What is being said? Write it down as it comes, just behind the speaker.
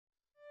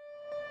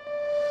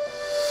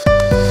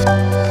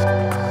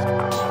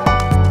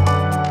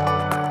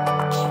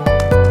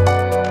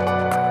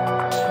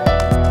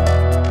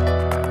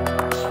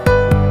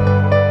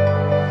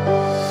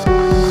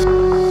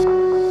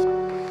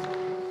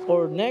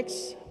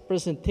next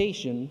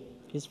presentation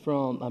is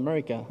from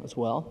America as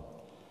well.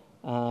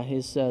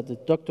 He's the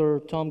Dr.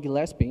 Tom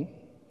Gillespie.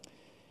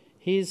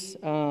 He's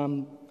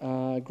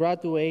a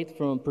graduate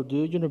from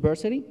Purdue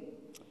University.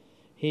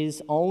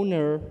 He's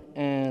owner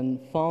and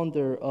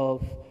founder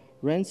of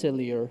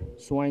Rensselaer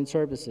Swine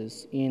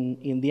Services in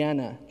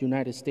Indiana,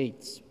 United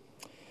States.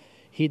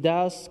 He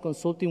does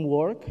consulting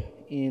work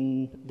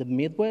in the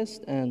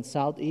Midwest and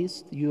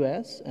Southeast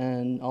U.S.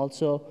 and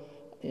also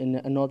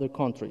in other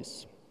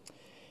countries.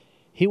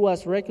 He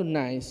was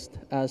recognized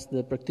as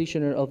the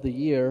Practitioner of the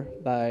Year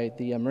by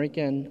the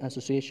American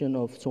Association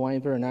of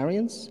Swine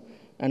Veterinarians,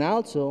 and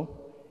also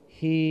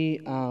he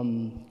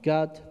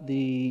got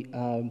the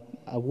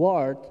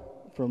award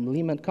from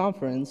Lehman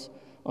Conference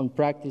on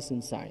Practice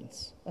in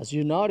Science. As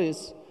you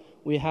notice,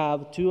 we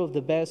have two of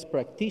the best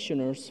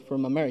practitioners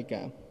from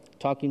America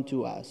talking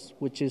to us,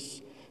 which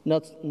is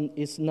not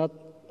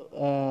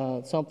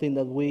something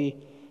that we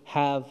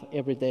have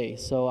every day.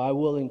 So I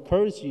will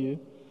encourage you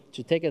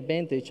to take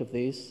advantage of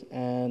this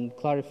and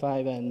clarify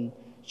and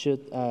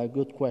shoot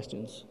good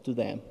questions to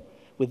them.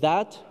 With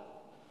that,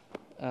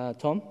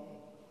 Tom.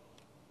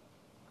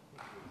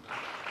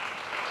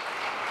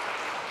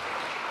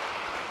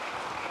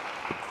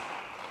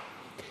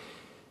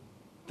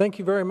 Thank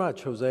you very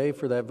much, Jose,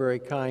 for that very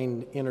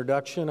kind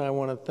introduction. I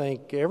want to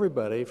thank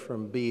everybody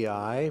from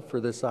BI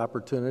for this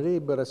opportunity,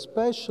 but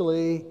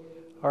especially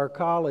our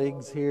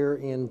colleagues here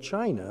in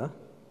China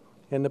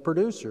and the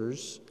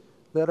producers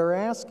that are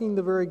asking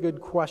the very good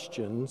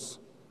questions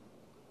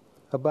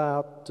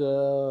about,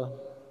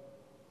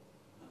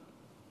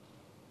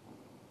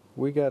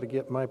 we got to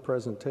get my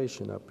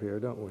presentation up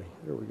here, don't we?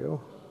 There we go.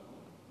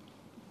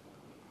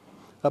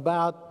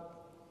 About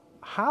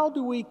how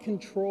do we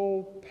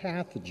control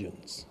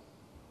pathogens?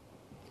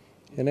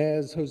 And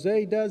as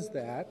Jose does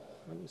that,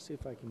 let me see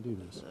if I can do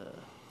this.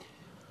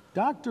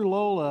 Dr.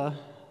 Lola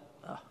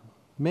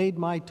made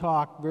my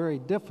talk very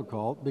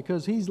difficult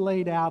because he's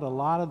laid out a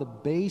lot of the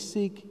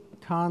basic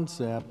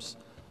concepts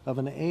of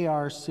an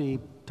ARC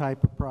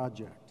type of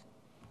project.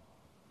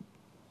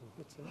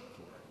 What's that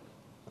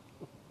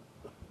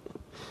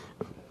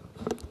for?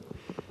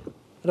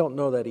 I don't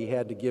know that he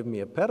had to give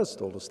me a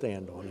pedestal to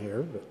stand on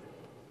here,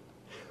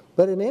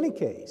 but in any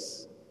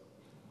case,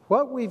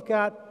 what we've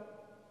got,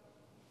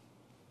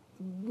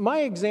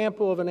 my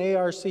example of an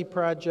ARC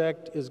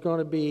project is going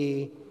to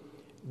be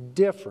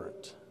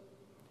different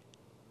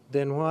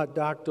than what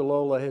Dr.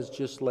 Lola has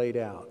just laid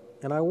out.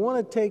 And I want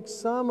to take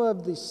some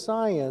of the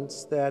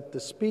science that the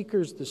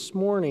speakers this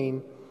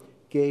morning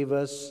gave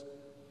us,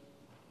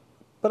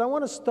 but I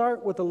want to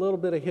start with a little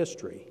bit of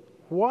history.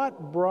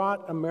 What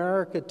brought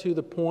America to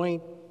the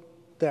point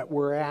that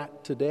we're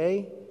at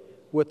today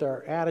with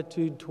our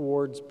attitude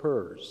towards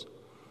PRRS?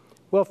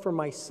 Well, for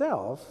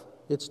myself,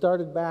 it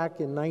started back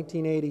in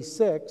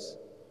 1986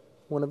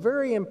 when a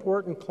very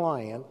important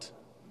client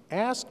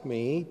asked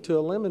me to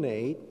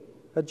eliminate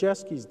a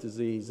Gillespie's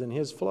disease in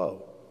his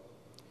flow.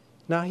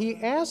 Now, he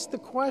asked the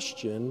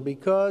question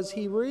because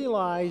he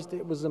realized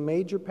it was a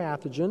major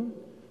pathogen.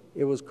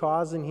 It was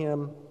causing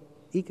him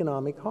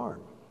economic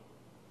harm.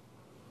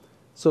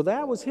 So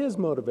that was his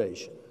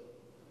motivation.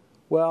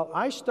 Well,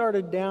 I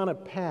started down a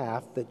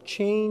path that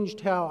changed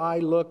how I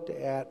looked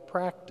at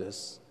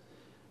practice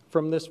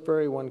from this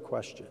very one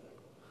question.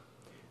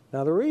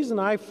 Now, the reason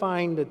I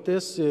find that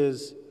this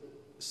is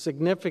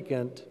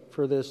significant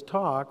for this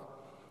talk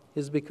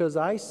is because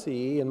I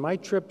see in my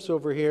trips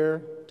over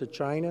here to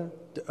China,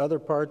 to other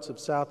parts of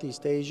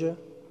Southeast Asia,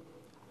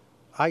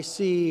 I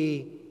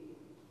see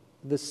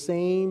the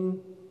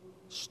same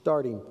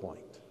starting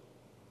point.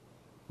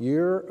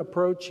 You're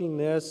approaching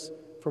this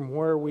from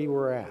where we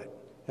were at.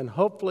 And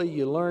hopefully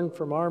you learn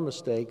from our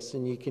mistakes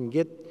and you can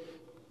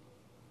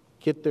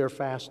get there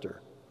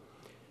faster.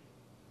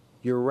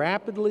 You're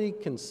rapidly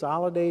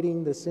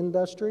consolidating this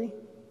industry.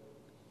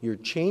 You're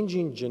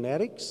changing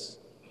genetics.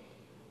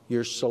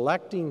 You're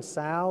selecting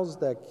sows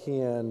that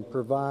can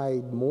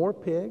provide more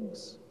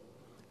pigs.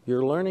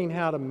 You're learning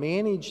how to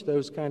manage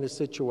those kind of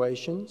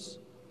situations.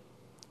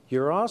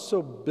 You're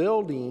also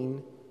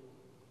building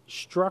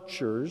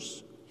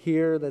structures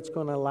here that's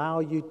going to allow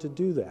you to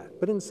do that.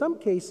 But in some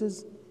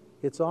cases,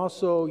 it's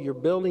also you're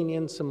building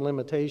in some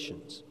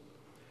limitations.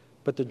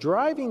 But the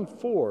driving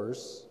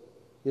force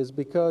is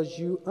because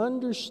you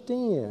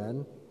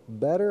understand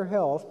better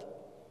health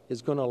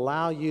is going to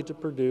allow you to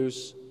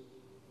produce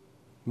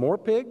more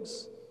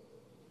pigs.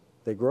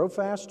 They grow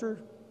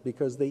faster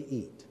because they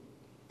eat.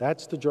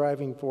 That's the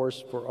driving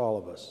force for all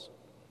of us.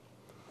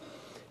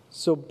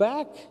 So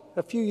back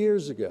a few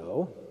years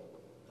ago,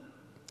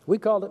 we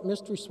called it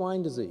mystery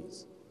swine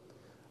disease.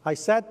 I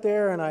sat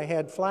there and I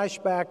had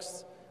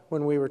flashbacks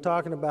when we were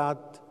talking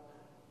about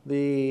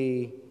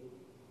the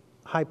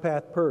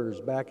high-path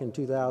PRRS back in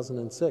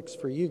 2006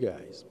 for you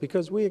guys,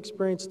 because we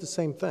experienced the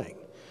same thing.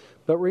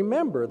 But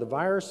remember, the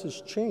virus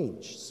has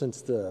changed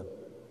since the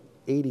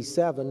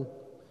 87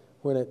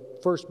 when it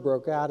first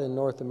broke out in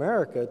North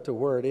America to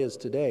where it is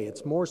today.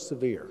 It's more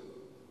severe.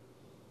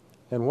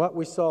 And what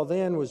we saw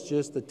then was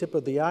just the tip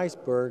of the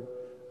iceberg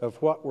of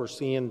what we're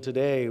seeing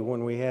today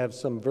when we have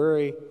some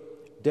very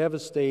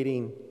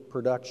devastating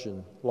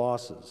production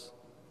losses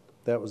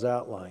that was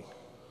outlined.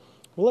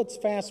 Well, let's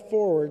fast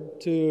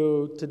forward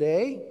to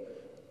today.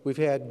 We've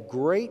had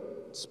great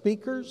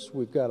speakers.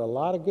 We've got a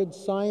lot of good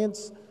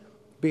science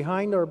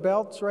behind our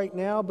belts right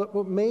now,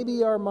 but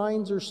maybe our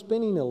minds are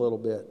spinning a little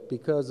bit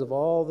because of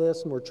all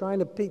this, and we're trying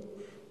to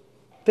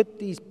fit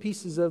these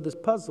pieces of this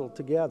puzzle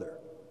together.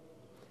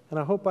 And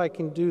I hope I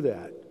can do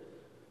that.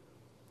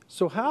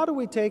 So how do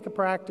we take a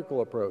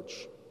practical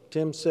approach?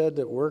 Tim said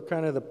that we're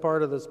kind of the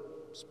part of the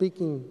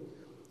speaking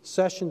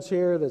sessions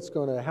here that's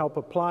going to help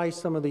apply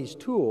some of these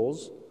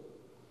tools.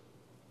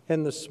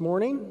 And this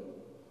morning,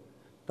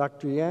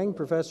 Dr. Yang,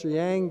 Professor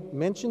Yang,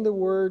 mentioned the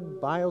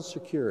word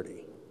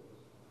biosecurity.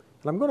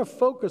 And I'm going to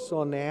focus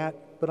on that,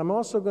 but I'm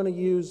also going to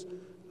use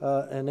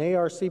an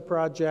ARC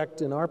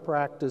project in our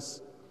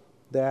practice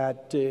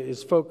that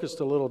is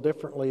focused a little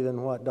differently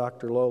than what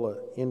Dr. Lola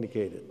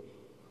indicated.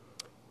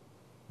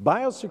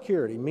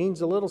 Biosecurity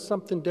means a little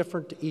something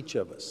different to each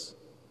of us.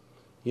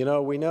 You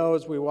know, we know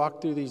as we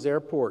walk through these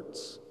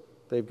airports,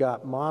 they've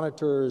got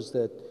monitors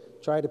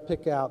that try to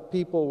pick out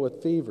people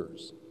with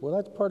fevers. Well,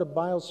 that's part of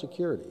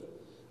biosecurity.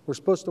 We're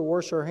supposed to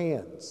wash our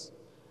hands,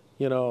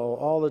 you know,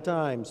 all the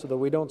time so that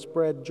we don't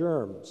spread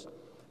germs.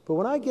 But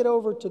when I get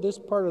over to this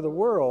part of the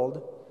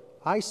world,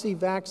 I see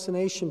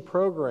vaccination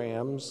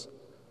programs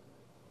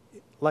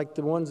like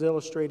the ones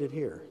illustrated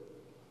here.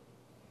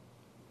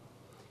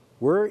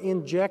 We're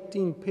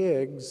injecting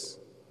pigs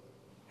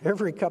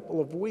every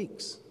couple of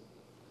weeks.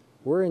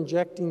 We're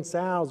injecting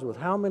sows with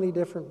how many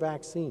different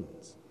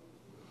vaccines?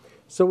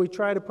 So we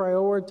try to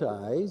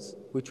prioritize.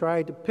 We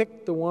try to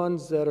pick the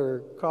ones that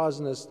are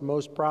causing us the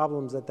most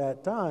problems at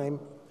that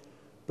time.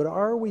 But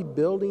are we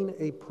building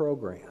a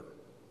program?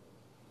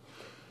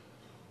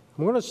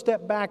 I'm going to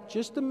step back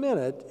just a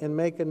minute and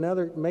make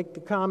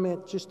the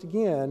comment just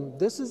again.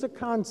 This is a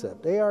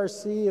concept.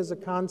 ARC is a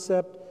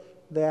concept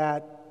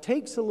that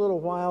takes a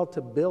little while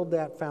to build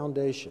that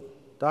foundation.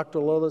 Dr.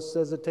 Lola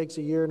says it takes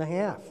 1.5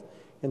 years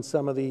in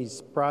some of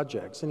these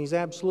projects, and he's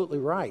absolutely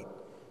right.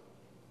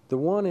 The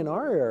one in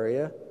our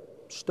area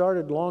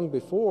started long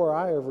before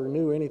I ever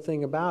knew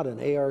anything about an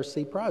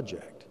ARC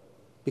project.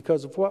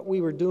 Because of what we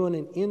were doing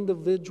in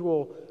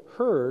individual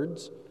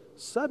herds,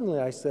 suddenly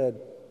I said,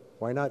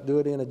 why not do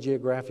it in a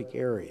geographic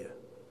area?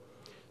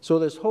 So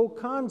this whole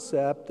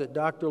concept that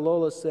Dr.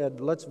 Lola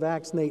said, let's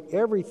vaccinate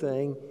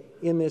everything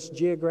in this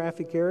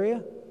geographic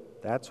area,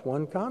 that's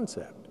one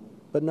concept.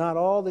 But not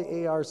all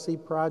the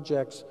ARC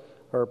projects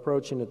are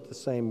approaching it the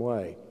same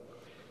way.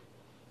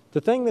 The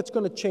thing that's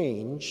going to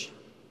change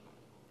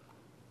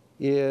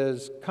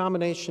is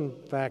combination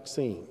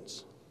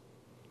vaccines.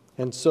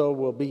 And so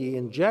we'll be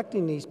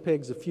injecting these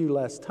pigs a few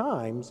less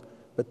times,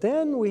 but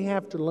then we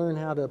have to learn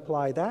how to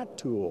apply that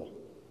tool.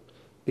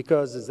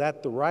 Because is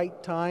that the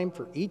right time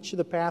for each of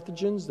the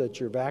pathogens that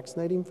you're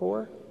vaccinating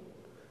for?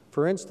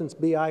 For instance,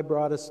 BI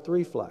brought us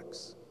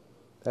 3-flex.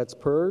 That's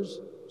PRRS,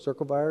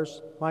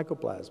 circovirus,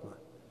 mycoplasma.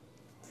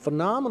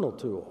 Phenomenal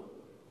tool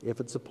if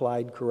it's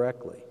applied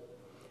correctly.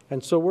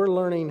 And so we're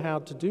learning how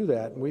to do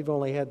that, and we've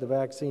only had the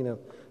vaccine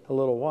a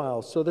little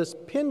while. So this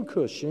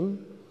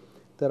pincushion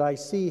that I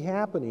see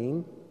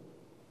happening,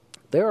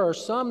 there are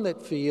some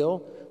that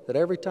feel that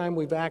every time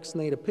we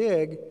vaccinate a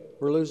pig,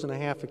 we're losing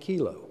 0.5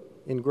 kilo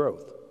in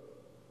growth.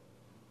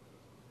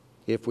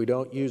 If we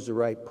don't use the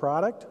right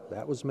product,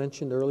 that was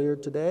mentioned earlier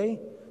today,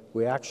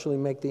 we actually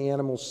make the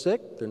animals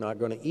sick, they're not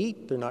going to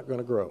eat, they're not going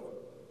to grow.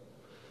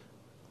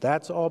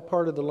 That's all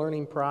part of the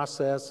learning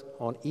process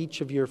on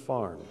each of your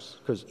farms,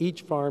 because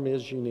each farm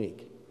is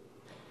unique.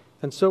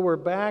 And so we're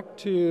back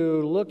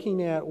to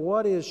looking at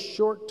what is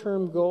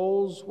short-term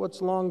goals,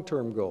 what's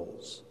long-term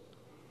goals.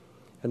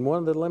 And one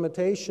of the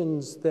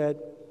limitations that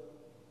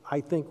I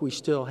think we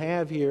still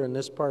have here in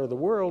this part of the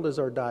world is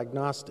our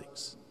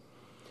diagnostics.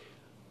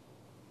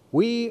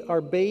 We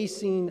are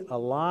basing a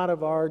lot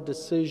of our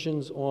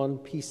decisions on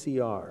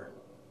PCR.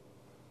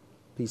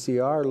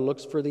 PCR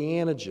looks for the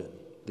antigen.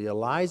 The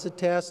ELISA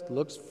test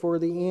looks for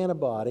the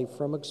antibody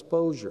from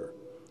exposure.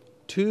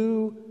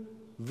 Two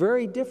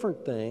very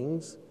different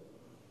things,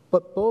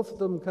 but both of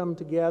them come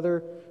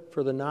together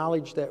for the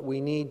knowledge that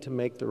we need to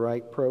make the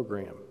right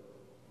program.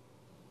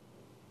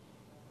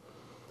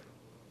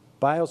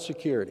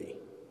 Biosecurity,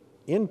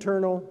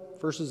 internal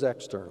versus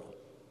external.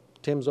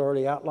 Tim's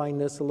already outlined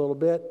this a little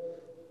bit.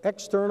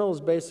 External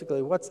is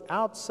basically what's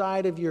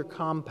outside of your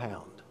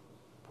compound,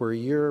 where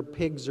your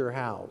pigs are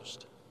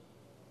housed.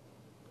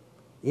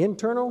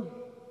 Internal,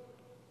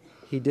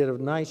 he did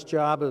a nice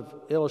job of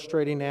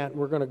illustrating that.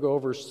 We're going to go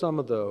over some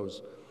of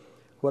those.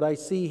 What I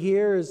see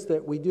here is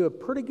that we do a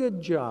pretty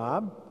good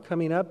job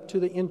coming up to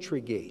the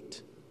entry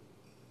gate.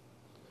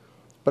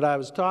 But I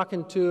was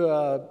talking to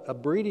a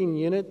breeding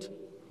unit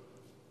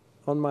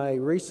on my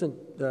recent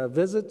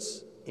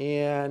visits,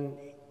 and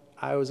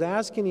I was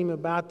asking him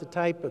about the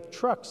type of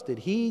trucks. Did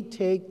he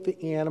take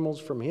the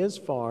animals from his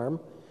farm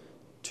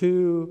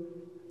to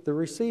the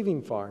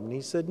receiving farm? And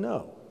he said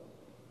no.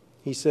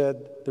 He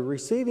said, the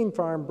receiving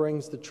farm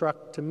brings the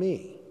truck to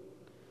me.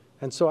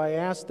 And so I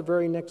asked the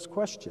very next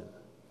question,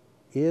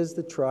 is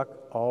the truck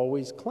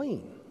always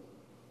clean?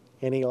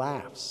 And he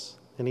laughs,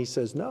 and he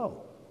says,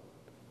 no.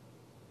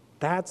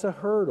 That's a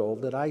hurdle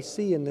that I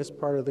see in this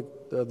part of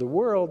the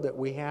world that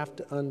we have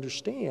to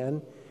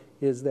understand,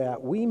 is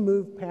that we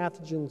move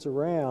pathogens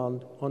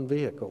around on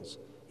vehicles.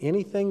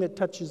 Anything that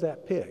touches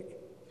that pig.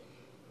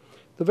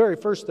 The very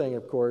first thing,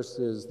 of course,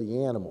 is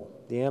the animal.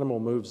 The animal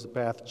moves the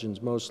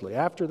pathogens mostly.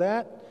 After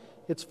that,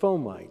 it's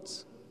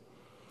fomites.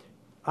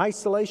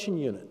 Isolation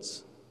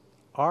units.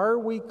 Are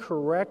we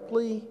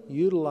correctly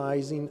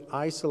utilizing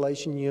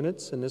isolation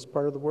units in this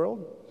part of the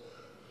world?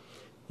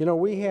 You know,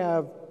 we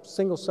have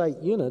single-site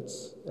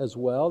units as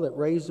well that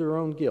raise their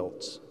own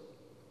gilts.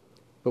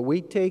 But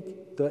we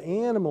take the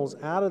animals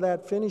out of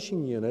that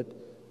finishing unit,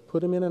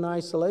 put them in an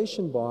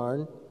isolation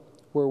barn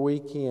where we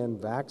can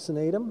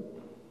vaccinate them,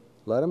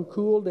 let them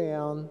cool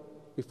down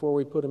before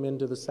we put them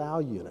into the sow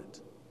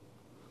unit.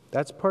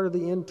 That's part of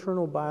the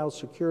internal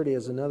biosecurity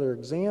as another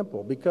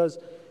example, because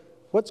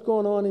what's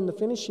going on in the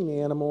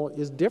finishing animal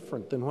is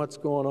different than what's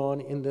going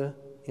on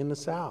in the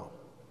sow.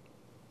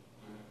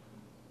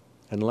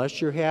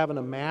 Unless you're having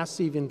a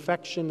massive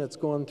infection that's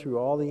going through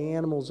all the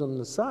animals on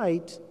the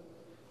site,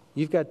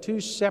 you've got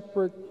two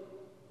separate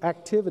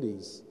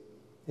activities,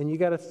 and you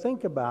got to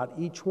think about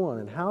each one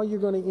and how you're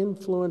going to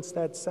influence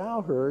that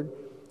sow herd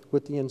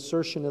with the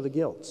insertion of the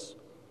gilts.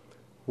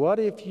 What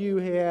if you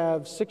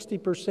have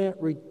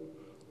 60%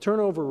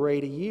 turnover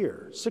rate a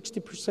year,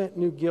 60%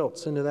 new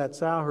gilts into that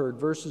sow herd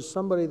versus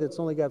somebody that's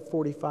only got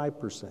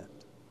 45%?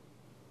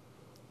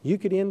 You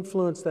could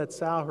influence that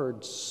sow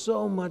herd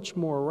so much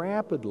more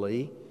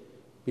rapidly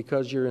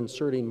because you're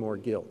inserting more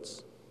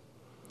gilts.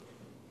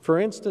 For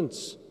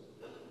instance,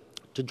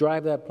 to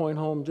drive that point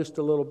home just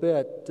a little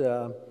bit,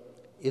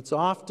 it's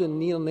often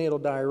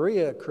neonatal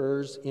diarrhea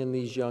occurs in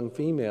these young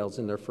females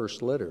in their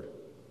first litter.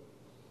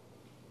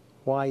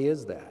 Why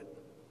is that?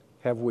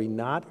 Have we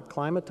not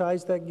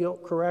acclimatized that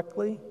gilt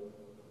correctly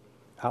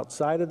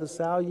outside of the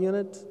sow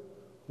unit?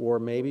 Or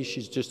maybe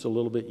she's just a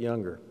little bit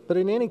younger. But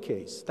in any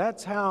case,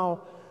 that's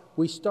how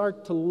we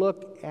start to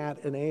look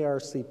at an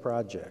ARC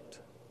project.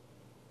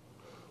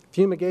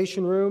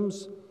 Fumigation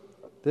rooms.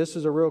 This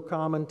is a real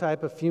common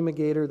type of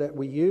fumigator that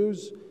we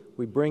use.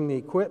 We bring the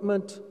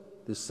equipment,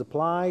 the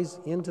supplies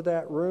into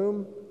that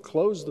room,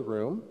 close the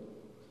room,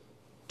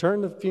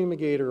 turn the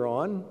fumigator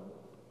on.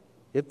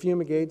 It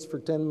fumigates for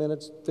 10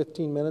 minutes,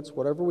 15 minutes,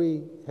 whatever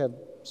we have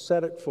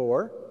set it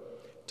for,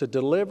 to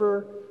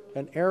deliver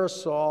an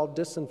aerosol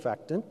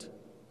disinfectant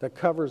that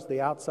covers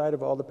the outside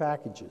of all the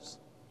packages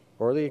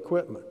or the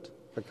equipment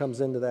that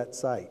comes into that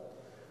site.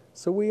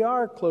 So we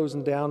are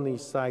closing down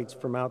these sites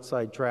from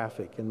outside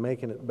traffic and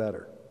making it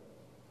better.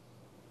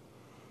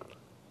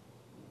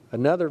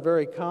 Another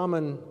very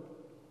common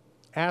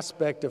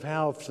aspect of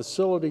how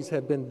facilities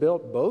have been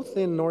built, both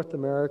in North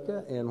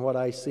America and what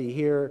I see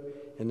here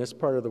in this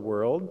part of the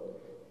world,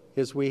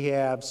 is we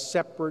have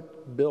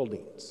separate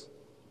buildings.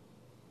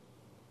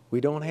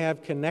 We don't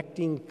have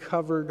connecting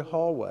covered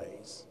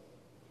hallways.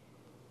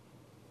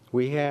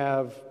 We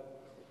have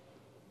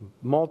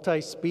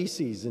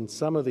multi-species in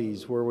some of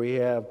these where we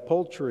have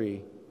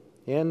poultry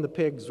and the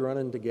pigs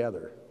running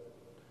together.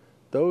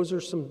 Those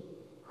are some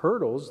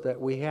hurdles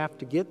that we have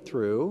to get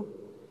through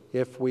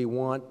if we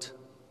want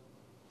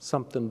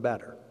something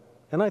better.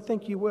 And I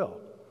think you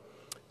will.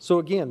 So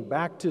again,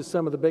 back to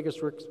some of the biggest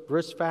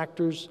risk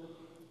factors.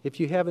 If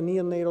you have a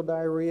neonatal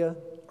diarrhea,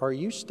 are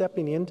you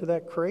stepping into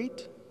that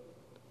crate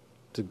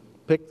to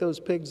pick those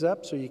pigs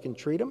up so you can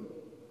treat them?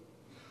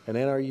 And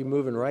then are you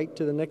moving right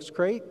to the next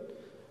crate?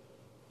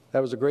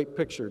 That was a great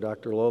picture,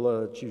 Dr.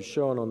 Lola, that you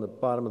showing on the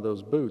bottom of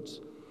those boots.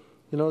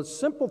 You know, it's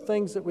simple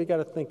things that we got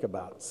to think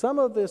about. Some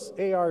of this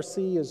ARC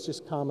is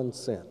just common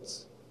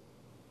sense.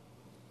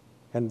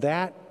 And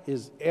that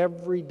is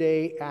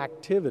everyday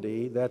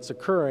activity that's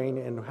occurring,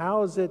 and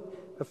how is it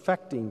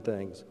affecting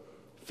things?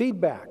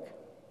 Feedback.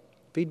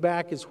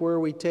 Feedback is where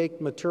we take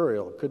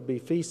material. It could be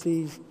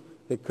feces,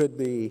 it could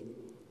be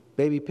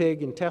baby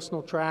pig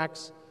intestinal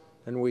tracts,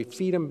 and we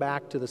feed them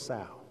back to the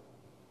sow.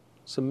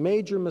 Some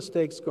major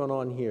mistakes going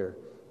on here.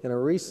 In a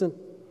recent,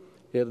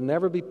 it'll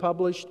never be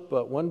published,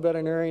 but one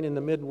veterinarian in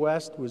the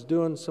Midwest was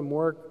doing some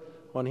work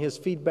on his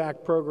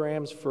feedback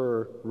programs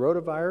for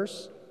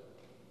rotavirus,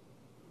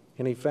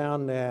 and he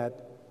found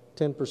that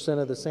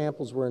 10% of the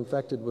samples were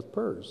infected with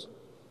PRRS.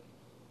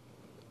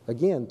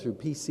 Again, through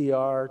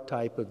PCR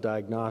type of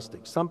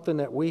diagnostics, something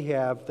that we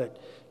have that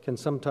can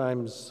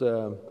sometimes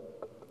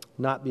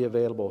not be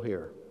available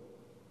here.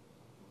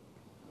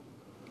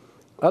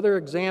 Other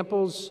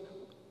examples,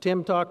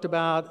 Tim talked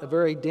about a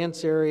very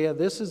dense area.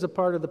 This is a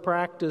part of the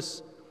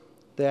practice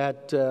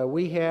that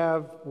we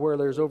have where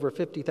there's over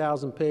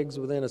 50,000 pigs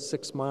within a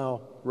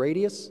 6-mile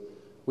radius.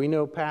 We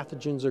know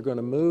pathogens are going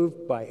to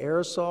move by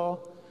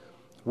aerosol.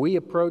 We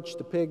approach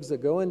the pigs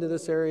that go into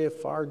this area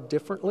far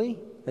differently.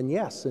 And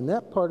yes, in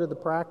that part of the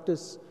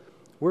practice,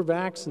 we're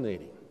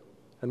vaccinating.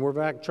 And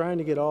we're trying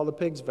to get all the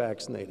pigs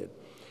vaccinated.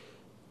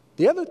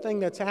 The other thing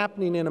that's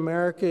happening in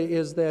America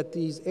is that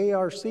these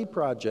ARC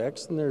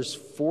projects, and there's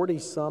 40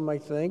 some, I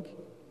think,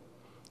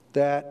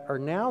 that are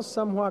now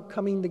somewhat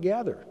coming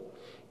together.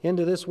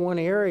 Into this one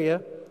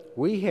area,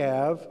 we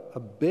have a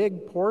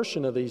big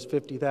portion of these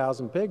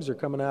 50,000 pigs are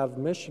coming out of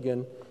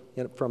Michigan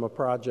from a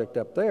project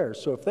up there.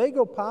 So if they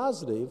go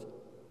positive,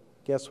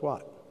 guess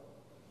what?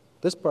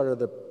 This part of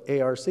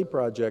the ARC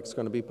project is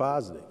going to be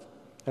positive.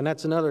 And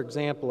that's another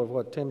example of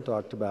what Tim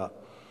talked about.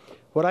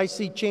 What I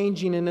see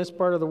changing in this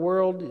part of the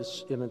world,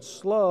 and it's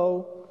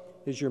slow,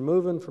 is you're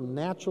moving from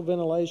natural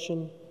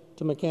ventilation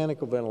to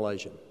mechanical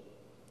ventilation.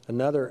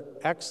 Another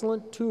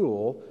excellent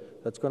tool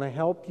that's going to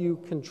help you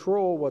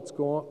control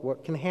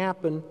what can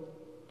happen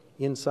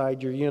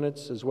inside your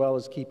units, as well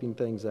as keeping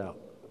things out.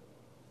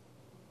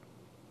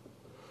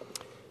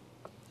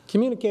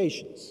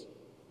 Communications.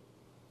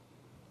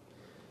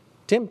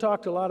 Tim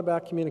talked a lot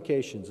about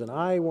communications, and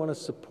I want to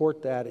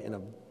support that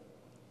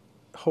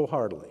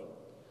wholeheartedly.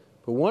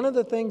 But one of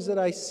the things that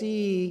I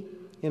see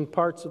in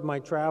parts of my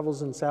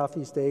travels in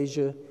Southeast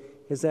Asia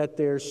is that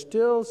there's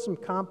still some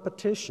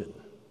competition.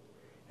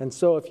 And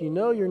so if you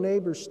know your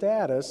neighbor's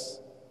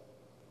status,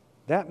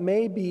 that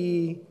may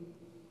be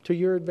to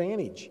your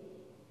advantage,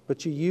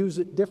 but you use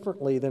it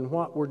differently than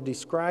what we're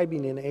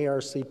describing in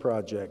ARC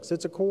projects.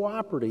 It's a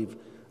cooperative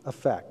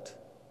effect.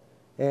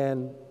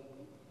 And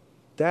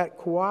that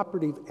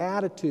cooperative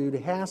attitude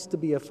has to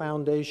be a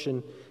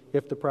foundation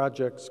if the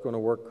project's going to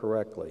work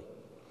correctly.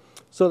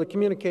 So the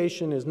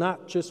communication is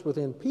not just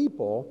within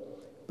people,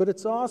 but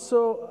it's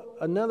also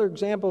another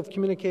example of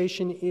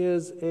communication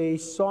is a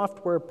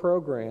software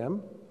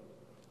program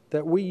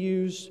that we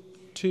use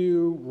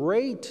to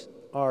rate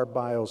our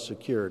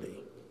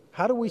biosecurity.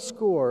 How do we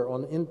score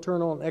on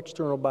internal and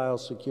external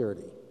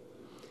biosecurity?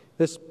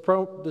 This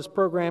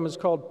program is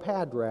called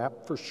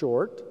PRRSpective for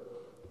short,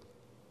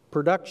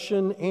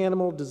 Production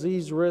Animal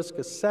Disease Risk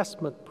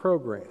Assessment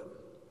Program.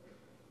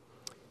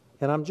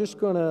 And I'm just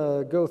going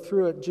to go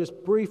through it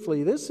just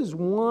briefly. This is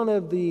one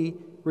of the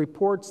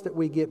reports that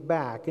we get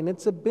back, and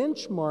it's a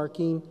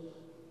benchmarking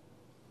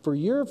for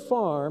your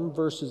farm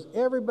versus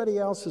everybody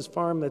else's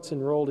farm that's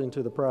enrolled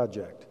into the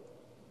project.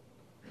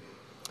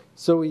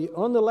 So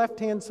on the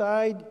left-hand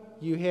side,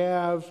 you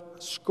have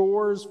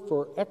scores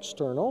for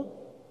external.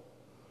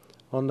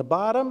 On the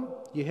bottom,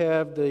 you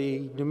have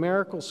the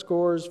numerical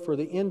scores for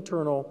the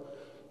internal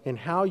and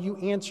how you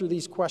answer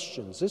these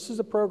questions. This is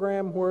a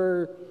program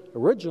where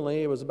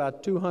originally it was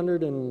about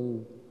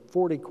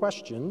 240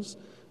 questions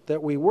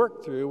that we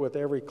worked through with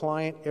every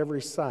client,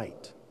 every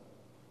site.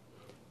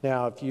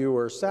 Now, if you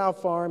were a sow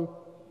farm,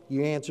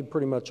 you answered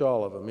pretty much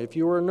all of them. If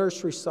you were a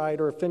nursery site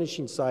or a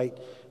finishing site,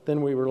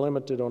 then we were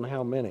limited on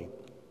how many.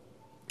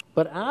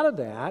 But out of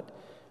that,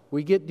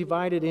 we get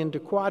divided into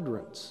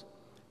quadrants.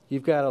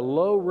 You've got a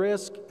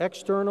low-risk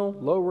external,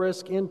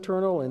 low-risk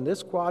internal in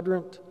this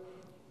quadrant.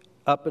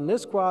 Up in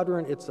this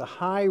quadrant, it's a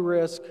high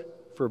risk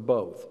for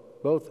both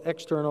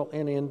external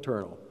and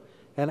internal.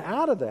 And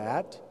out of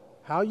that,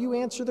 how you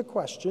answer the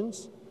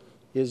questions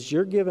is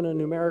you're given a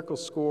numerical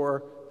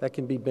score that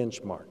can be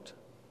benchmarked.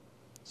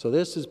 So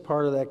this is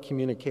part of that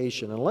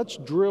communication. And let's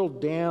drill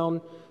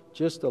down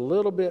just a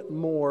little bit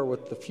more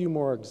with a few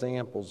more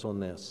examples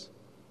on this.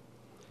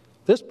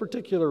 This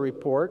particular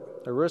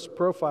report, a risk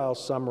profile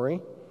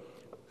summary,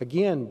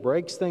 again,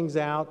 breaks things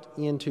out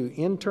into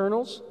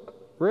internals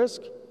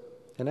risk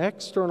and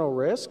external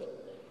risk.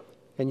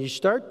 And you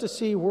start to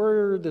see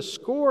where the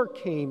score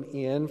came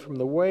in from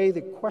the way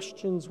the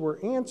questions were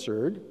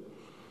answered.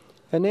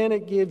 And then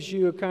it gives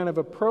you a kind of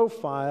a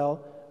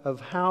profile of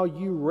how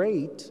you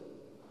rate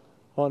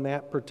on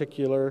that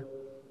particular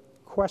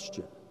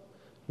question.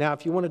 Now,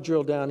 if you want to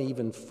drill down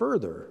even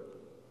further,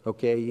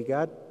 okay, you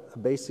got a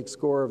basic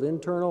score of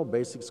internal,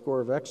 basic score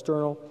of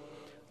external.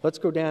 Let's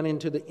go down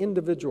into the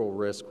individual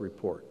risk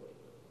report.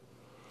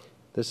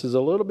 This is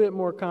a little bit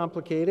more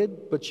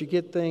complicated, but you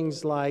get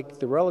things like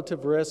the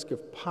relative risk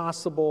of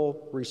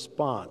possible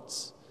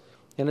response.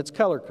 And it's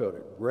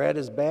color-coded. Red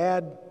is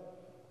bad,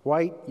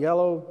 white,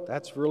 yellow,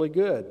 that's really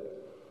good.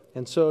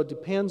 And so it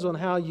depends on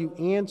how you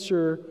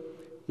answer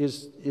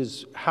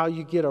is how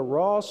you get a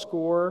raw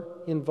score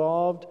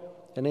involved,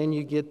 and then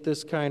you get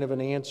this kind of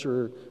an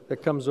answer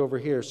that comes over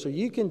here. So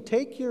you can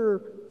take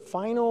your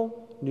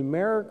final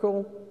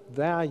numerical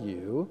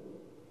value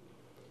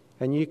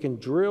and you can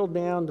drill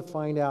down to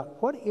find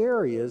out what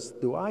areas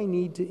do I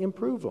need to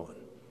improve on.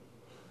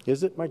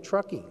 Is it my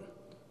trucking?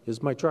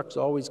 Is my trucks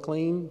always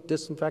clean,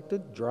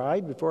 disinfected,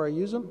 dried before I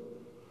use them?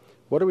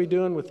 What are we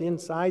doing with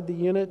inside the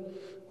unit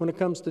when it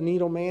comes to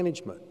needle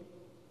management?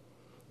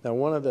 Now,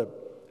 one of the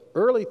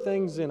early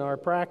things in our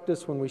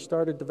practice when we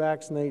started to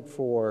vaccinate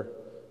for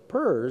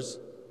PRRS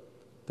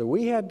that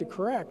we had to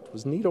correct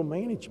was needle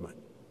management.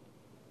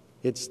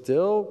 It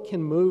still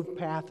can move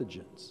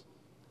pathogens.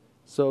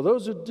 So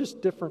those are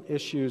just different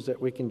issues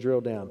that we can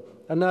drill down.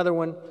 Another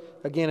one,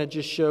 again, it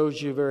just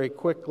shows you very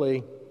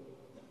quickly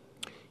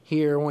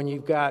here when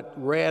you've got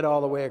red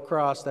all the way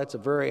across, that's a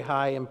very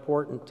high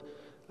important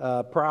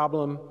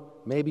problem.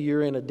 Maybe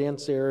you're in a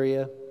dense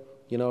area,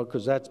 you know,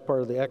 because that's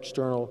part of the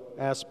external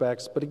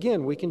aspects. But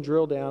again, we can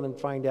drill down and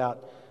find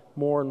out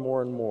more and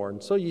more and more.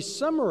 And so you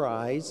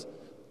summarize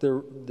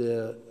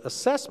the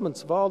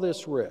assessments of all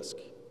this risk.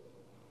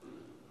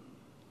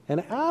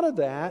 And out of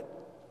that,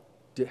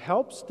 it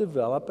helps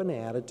develop an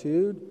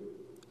attitude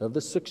of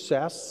the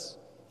success,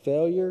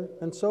 failure,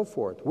 and so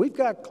forth. We've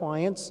got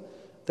clients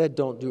that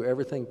don't do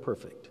everything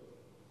perfect.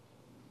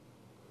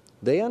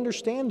 They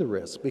understand the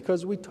risk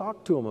because we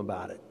talk to them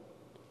about it.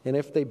 And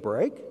if they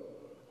break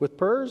with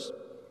PRRS,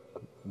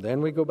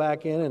 then we go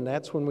back in, and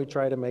that's when we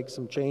try to make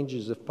some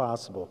changes if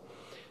possible.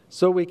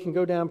 So we can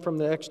go down from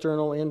the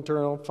external,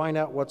 internal, find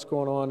out what's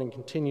going on, and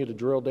continue to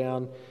drill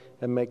down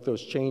and make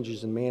those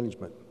changes in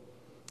management.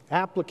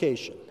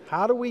 Application.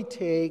 How do we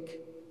take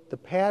the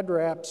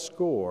PADRAP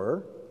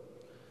score,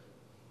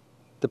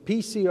 the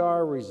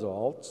PCR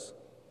results,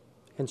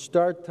 and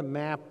start to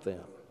map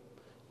them?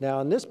 Now,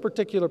 in this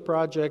particular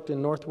project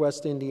in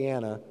Northwest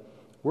Indiana,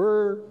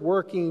 we're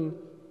working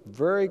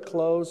very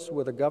close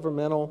with a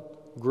governmental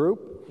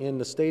group in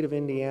the state of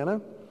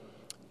Indiana.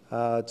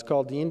 It's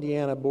called the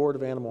Indiana Board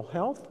of Animal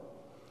Health.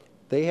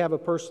 They have a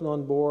person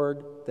on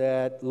board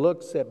that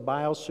looks at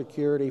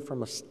biosecurity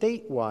from a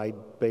statewide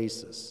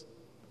basis,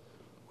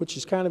 which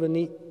is kind of a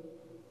neat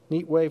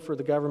way for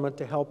the government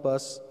to help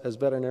us as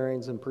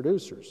veterinarians and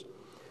producers.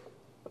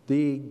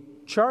 The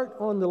chart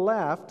on the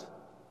left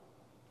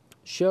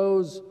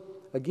shows,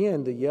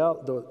 again,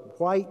 the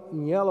white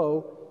and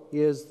yellow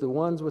is the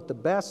ones with the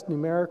best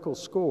numerical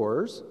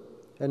scores,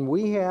 and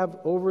we have,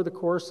 over the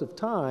course of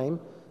time,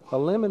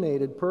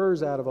 eliminated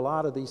PRRS out of a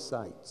lot of these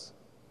sites.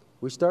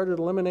 We started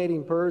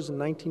eliminating PRRS in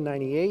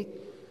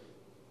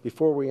 1998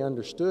 before we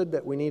understood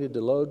that we needed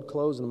to load,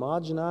 close, and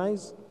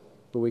homogenize,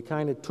 but we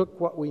kind of took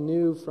what we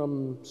knew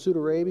from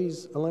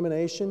pseudorabies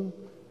elimination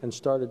and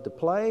started to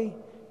play,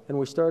 and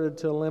we started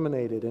to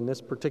eliminate it in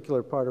this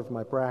particular part of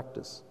my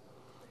practice.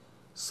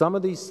 Some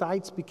of these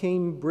sites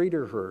became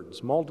breeder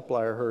herds,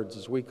 multiplier herds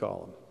as we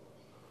call them.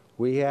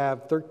 We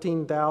have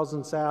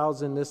 13,000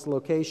 sows in this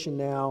location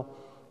now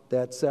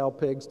that sell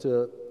pigs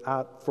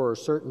out for a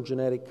certain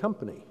genetic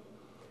company.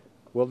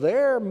 Well,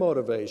 their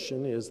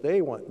motivation is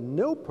they want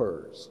no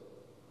PRRS.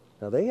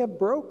 Now, they have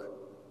broke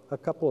a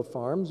couple of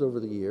farms over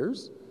the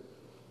years,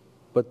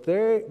 but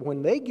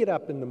when they get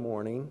up in the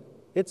morning,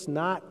 it's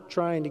not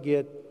trying to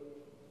get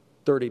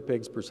 30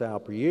 pigs per sow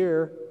per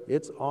year,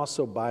 it's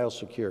also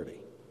biosecurity.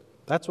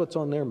 That's what's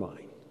on their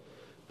mind.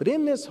 But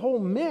in this whole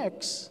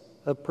mix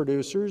of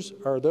producers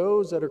are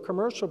those that are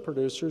commercial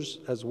producers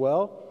as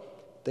well.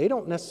 They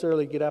don't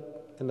necessarily get up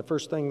and the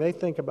first thing they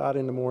think about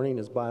in the morning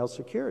is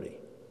biosecurity.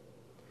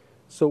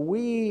 So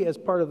we, as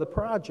part of the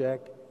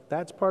project,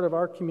 that's part of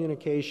our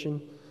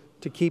communication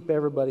to keep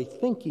everybody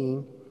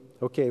thinking,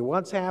 okay,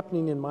 what's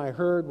happening in my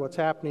herd, what's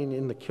happening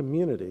in the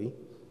community,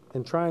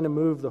 and trying to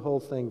move the whole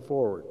thing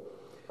forward.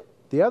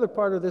 The other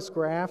part of this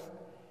graph,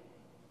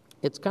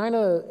 it's kind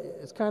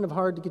of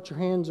hard to get your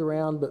hands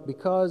around, but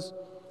because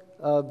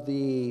of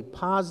the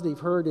positive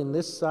herd in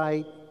this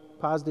site,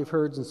 positive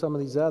herds in some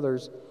of these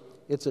others,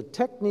 it's a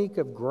technique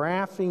of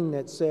graphing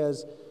that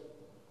says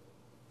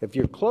if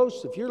you're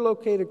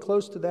located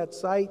close to that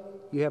site,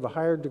 you have a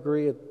higher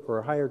degree or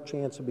a higher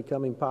chance of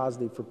becoming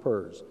positive for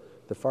PRRS.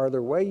 The farther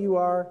away you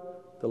are,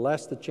 the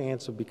less the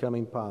chance of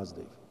becoming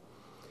positive.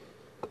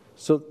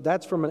 So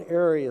that's from an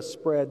area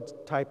spread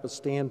type of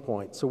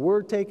standpoint. So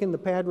we're taking the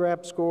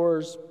PADRAP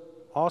scores,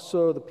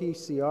 also the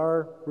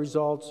PCR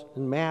results,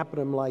 and mapping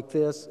them like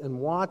this and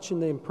watching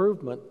the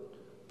improvement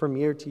from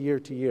year to year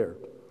to year.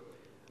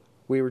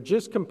 We were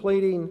just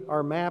completing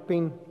our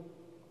mapping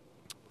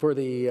for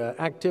the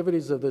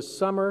activities of this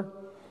summer.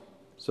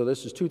 So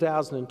this is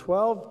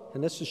 2012,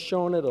 and this is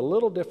showing it a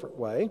little different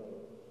way.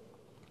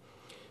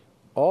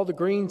 All the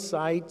green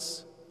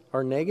sites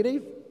are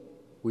negative.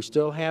 We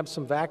still have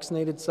some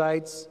vaccinated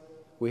sites.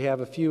 We have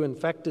a few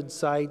infected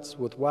sites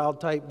with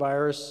wild-type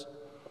virus.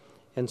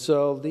 And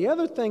so the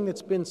other thing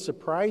that's been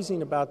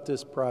surprising about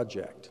this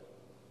project,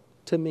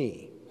 to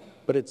me,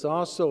 but it's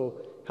also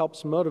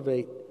helps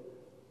motivate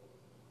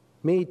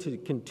me to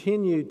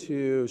continue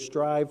to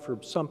strive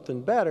for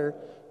something better,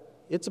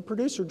 it's a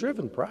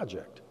producer-driven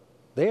project.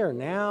 They are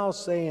now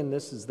saying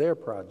this is their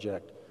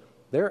project.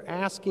 They're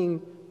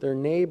asking their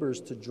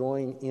neighbors to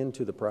join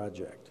into the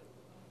project.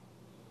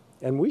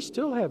 And we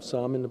still have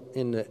some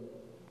in the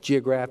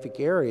geographic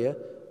area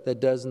that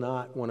does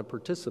not want to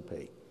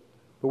participate.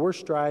 But we're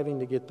striving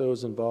to get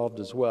those involved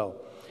as well.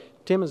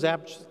 Tim is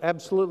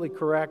absolutely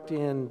correct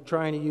in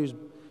trying to use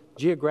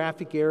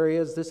geographic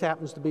areas. This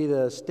happens to be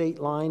the state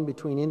line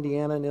between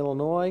Indiana and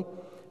Illinois.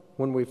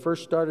 When we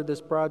first started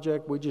this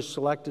project, we just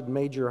selected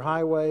major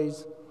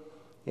highways,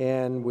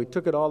 and we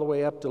took it all the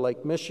way up to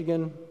Lake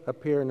Michigan,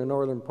 up here in the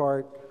northern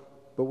part,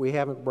 but we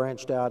haven't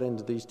branched out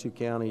into these two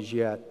counties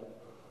yet.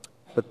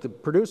 But the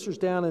producers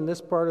down in this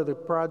part of the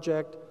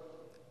project,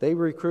 they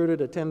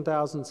recruited a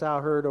 10,000 sow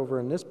herd over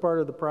in this part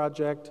of the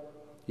project.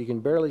 You can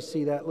barely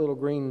see that little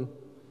green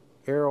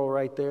arrow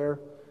right there.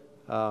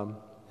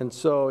 And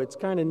so it's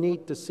kind of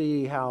neat to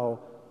see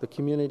how the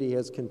community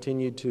has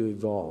continued to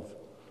evolve.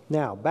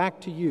 Now, back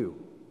to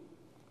you.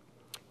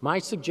 My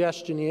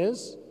suggestion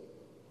is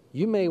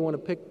you may want to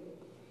pick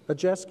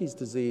Gillespie's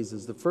disease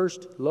is the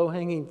first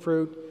low-hanging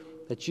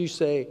fruit that you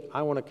say,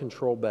 I want to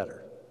control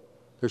better.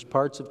 There's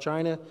parts of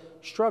China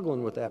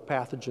struggling with that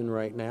pathogen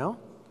right now.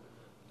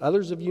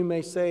 Others of you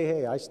may say,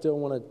 hey, I still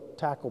want to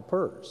tackle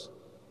PRRS.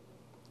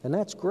 And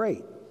that's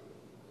great.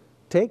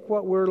 Take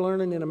what we're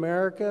learning in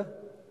America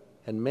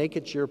and make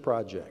it your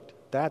project.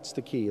 That's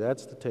the key.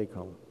 That's the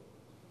take-home.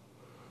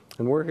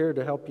 And we're here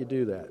to help you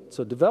do that.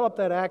 So develop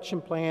that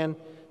action plan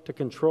to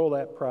control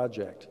that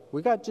project.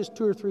 We got just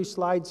 2 or 3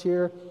 slides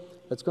here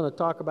that's going to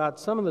talk about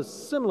some of the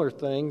similar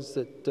things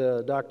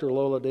that Dr.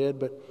 Lola did,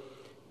 but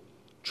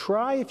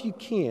try, if you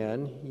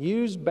can,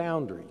 use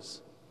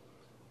boundaries.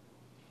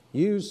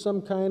 Use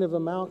some kind of a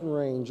mountain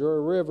range or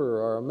a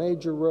river or a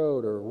major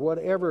road or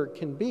whatever it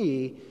can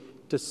be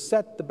to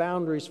set the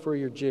boundaries for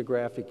your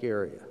geographic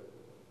area.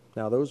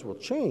 Now, those will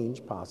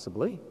change,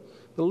 possibly,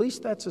 but at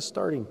least that's a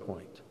starting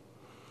point.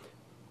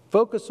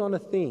 Focus on a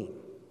theme.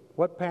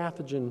 What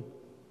pathogen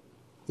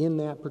in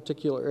that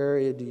particular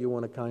area do you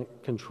want to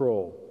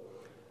control?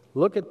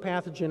 Look at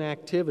pathogen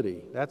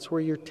activity. That's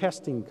where your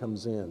testing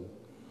comes in.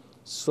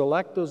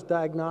 Select those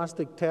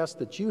diagnostic tests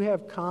that you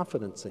have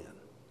confidence in.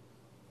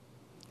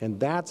 And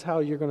that's how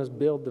you're going to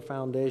build the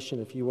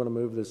foundation if you want to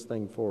move this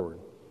thing forward.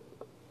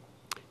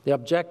 The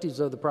objectives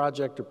of the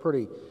project are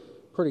pretty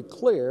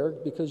clear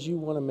because you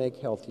want to make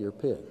healthier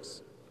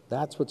pigs.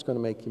 That's what's going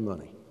to make you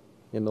money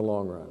in the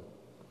long run.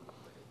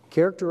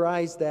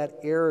 Characterize that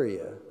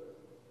area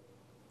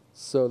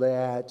so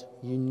that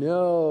you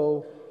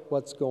know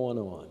what's going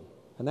on.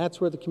 And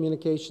that's where the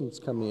communications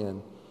come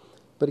in.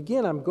 But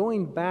again, I'm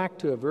going back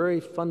to a very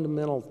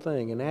fundamental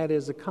thing, and that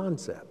is a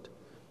concept.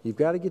 You've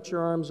got to get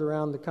your arms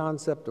around the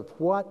concept of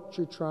what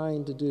you're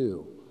trying to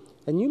do.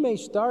 And you may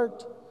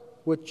start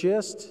with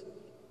just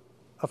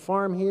a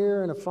farm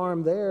here and a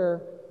farm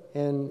there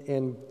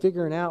and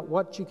figuring out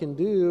what you can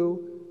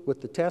do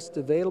with the tests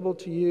available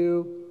to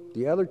you,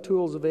 the other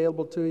tools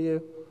available to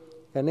you,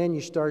 and then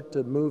you start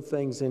to move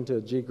things into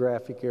a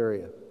geographic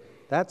area.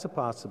 That's a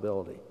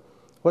possibility.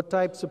 What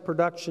types of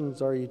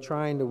productions are you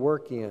trying to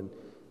work in?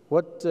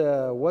 What's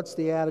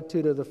the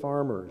attitude of the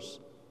farmers?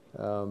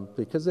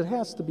 Because it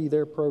has to be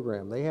their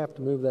program. They have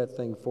to move that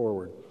thing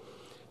forward.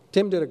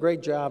 Tim did a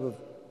great job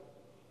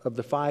of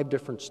the 5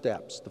 different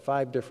steps, the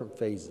 5 different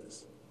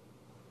phases.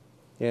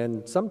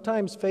 And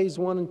sometimes phase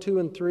 1 and 2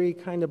 and 3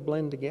 kind of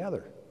blend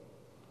together.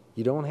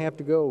 You don't have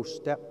to go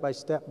step by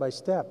step by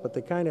step, but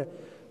they kind of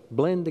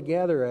blend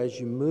together as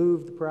you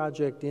move the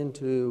project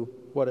into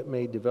what it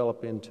may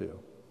develop into.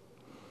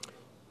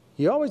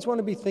 You always want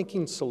to be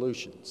thinking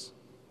solutions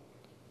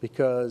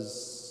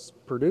because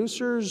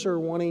producers are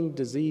wanting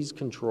disease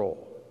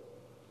control.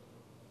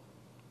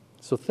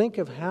 So think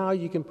of how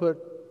you can put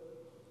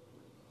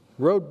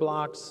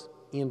roadblocks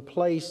in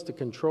place to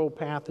control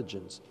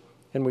pathogens.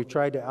 And we've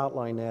tried to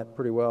outline that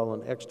pretty well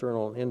on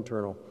external and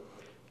internal.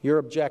 Your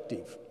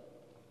objective.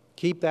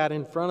 Keep that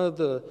in front of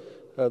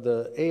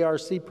the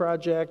ARC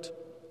project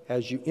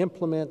as you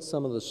implement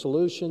some of the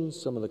solutions,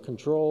 some of the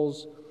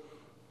controls.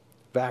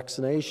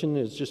 Vaccination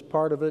is just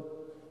part of it.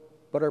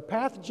 But our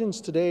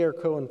pathogens today are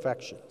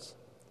co-infections.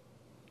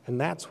 And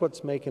that's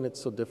what's making it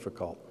so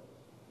difficult.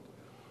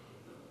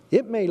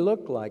 It may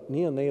look like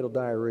neonatal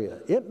diarrhea.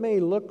 It may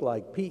look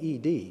like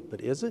PED, but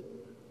is it?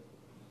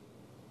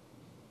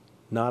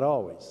 Not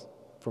always,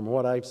 from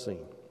what I've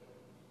seen.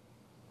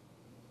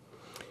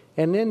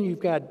 And then you've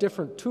got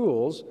different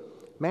tools.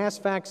 Mass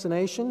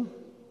vaccination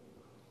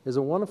is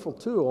a wonderful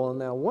tool. And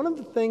now one of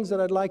the things that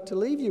I'd like to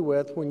leave you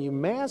with, when you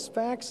mass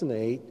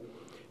vaccinate,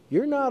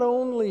 you're not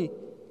only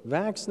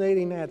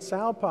vaccinating that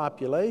sow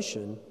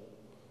population,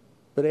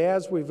 but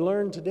as we've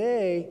learned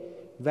today,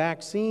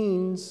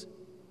 vaccines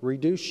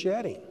reduce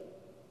shedding.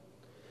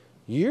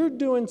 You're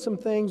doing some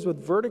things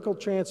with vertical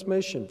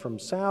transmission from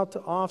sow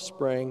to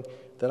offspring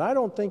that I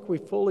don't think we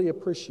fully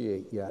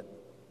appreciate yet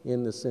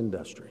in this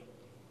industry.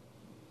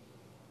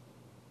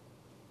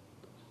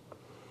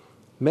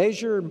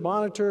 Measure,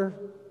 monitor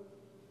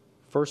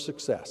for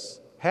success.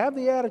 Have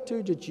the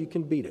attitude that you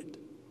can beat it,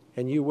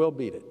 and you will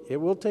beat it. It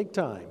will take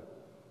time,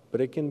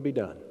 but it can be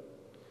done.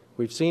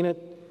 We've seen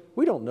it.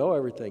 We don't know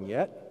everything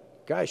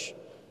yet. Gosh,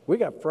 we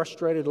got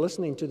frustrated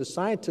listening to the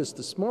scientists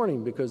this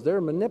morning because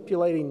they're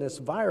manipulating this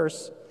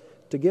virus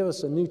to give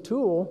us a new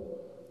tool,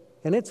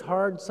 and it's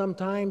hard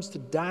sometimes to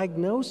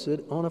diagnose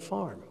it on a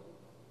farm.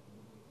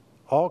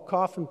 All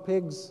coughing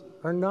pigs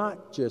are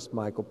not just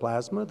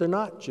mycoplasma. They're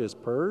not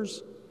just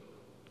PRRS.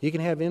 You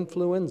can have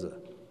influenza.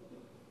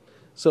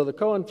 So the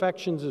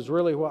co-infections is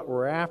really what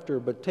we're after,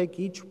 but take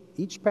each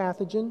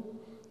pathogen,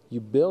 you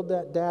build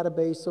that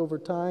database over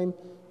time,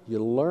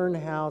 you learn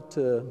how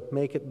to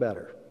make it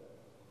better.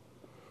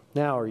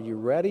 Now, are you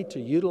ready to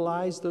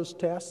utilize those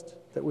tests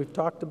that we've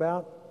talked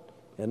about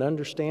and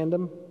understand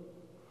them?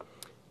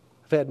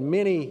 I've had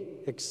many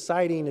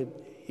exciting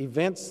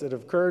events that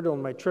have occurred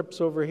on my trips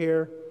over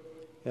here,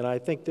 and I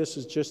think this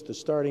is just the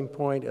starting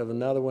point of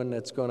another one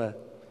that's going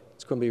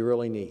to be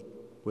really neat.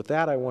 With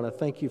that, I want to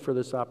thank you for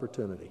this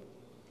opportunity.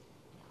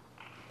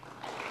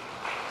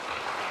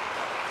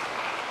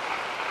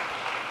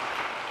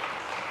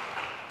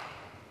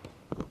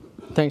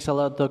 Thanks a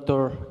lot,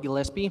 Dr.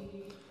 Gillespie.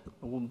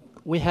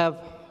 We have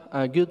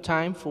a good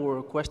time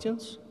for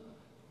questions.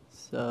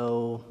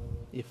 So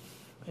if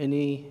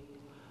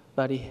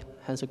anybody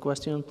has a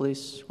question,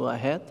 please go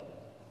ahead.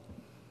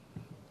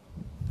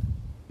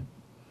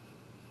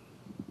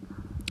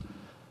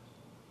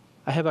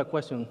 I have a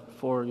question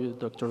for you,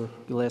 Dr.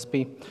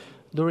 Gillespie.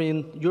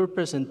 During your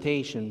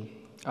presentation,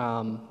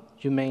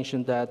 you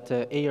mentioned that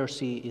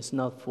ARC is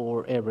not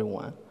for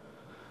everyone.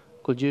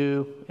 Could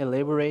you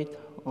elaborate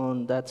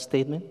on that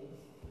statement?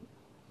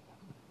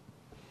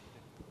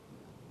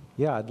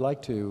 Yeah, I'd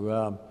like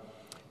to.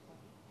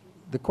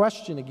 The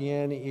question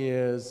again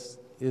is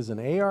an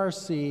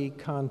ARC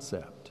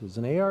concept, is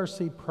an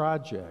ARC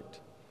project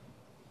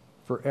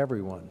for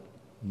everyone?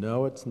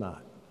 No, it's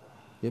not.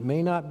 It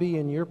may not be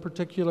in your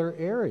particular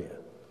area.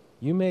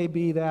 You may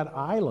be that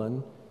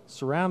island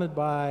surrounded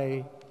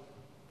by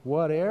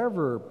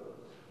whatever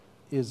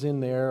is in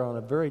there on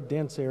a very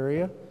dense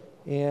area,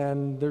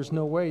 and there's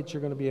no way that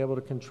you're going to be able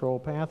to control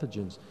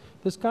pathogens.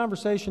 This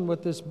conversation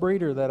with this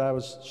breeder that I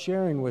was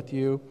sharing with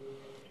you,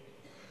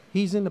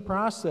 he's in the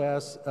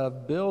process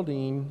of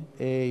building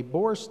a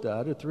bore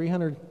stud, a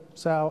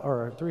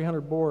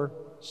 300 bore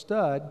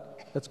stud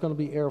that's going to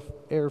be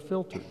air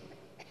filtered.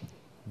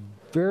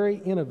 Very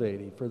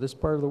innovative for this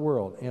part of the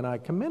world, and I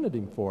commended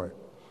him for it.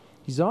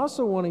 He's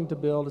also wanting to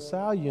build a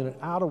sow unit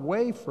out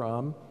away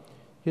from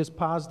his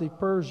positive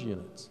PRRS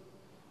units,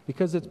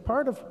 because it's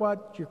part of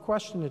what your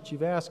question that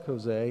you've asked,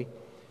 Jose.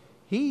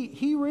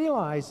 He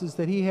realizes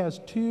that he has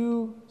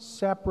two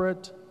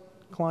separate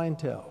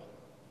clientele.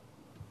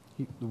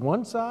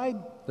 One side,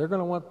 they're going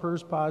to want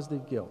PRRS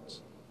positive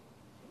gilts.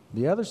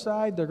 The other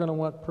side, they're going to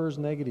want PRRS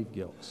negative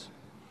gilts.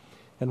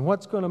 And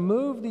what's going to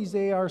move these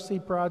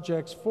ARC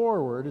projects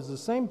forward is the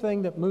same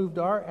thing that moved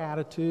our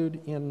attitude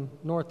in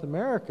North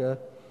America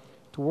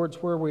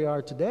towards where we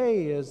are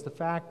today, is the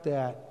fact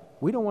that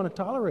we don't want to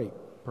tolerate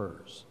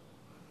PRRS.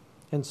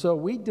 And so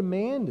we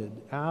demanded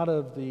out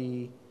of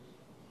the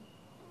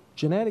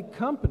genetic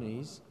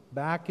companies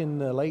back in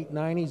the late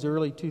 90s,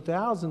 early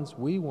 2000s,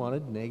 we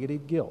wanted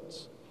negative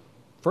gilts.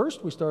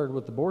 First, we started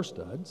with the bore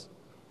studs,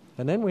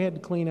 and then we had to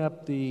clean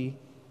up the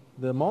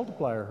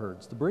multiplier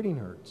herds, the breeding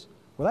herds.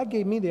 Well, that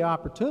gave me the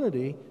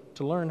opportunity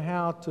to learn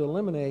how to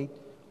eliminate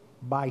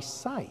by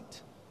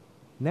sight.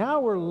 Now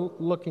we're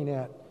looking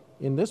at,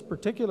 in this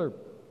particular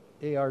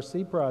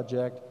ARC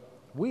project,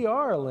 we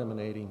are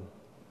eliminating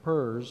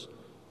PRRS,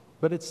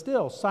 but it's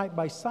still site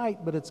by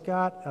site, but it's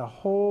got a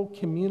whole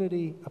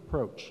community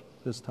approach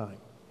this time.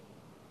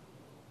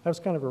 That was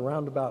kind of a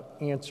roundabout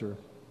answer,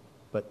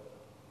 but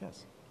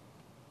yes.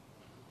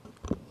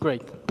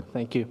 Great,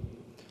 thank you.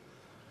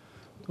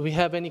 Do we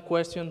have any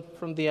question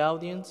from the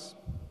audience?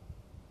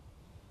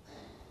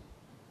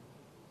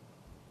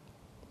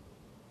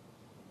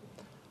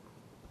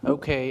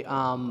 Okay,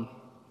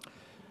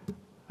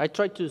 I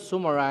tried to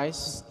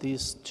summarize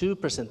these two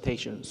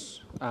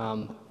presentations.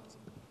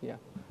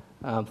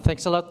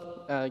 Thanks a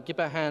lot. Give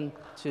a hand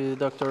to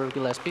Dr.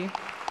 Gillespie.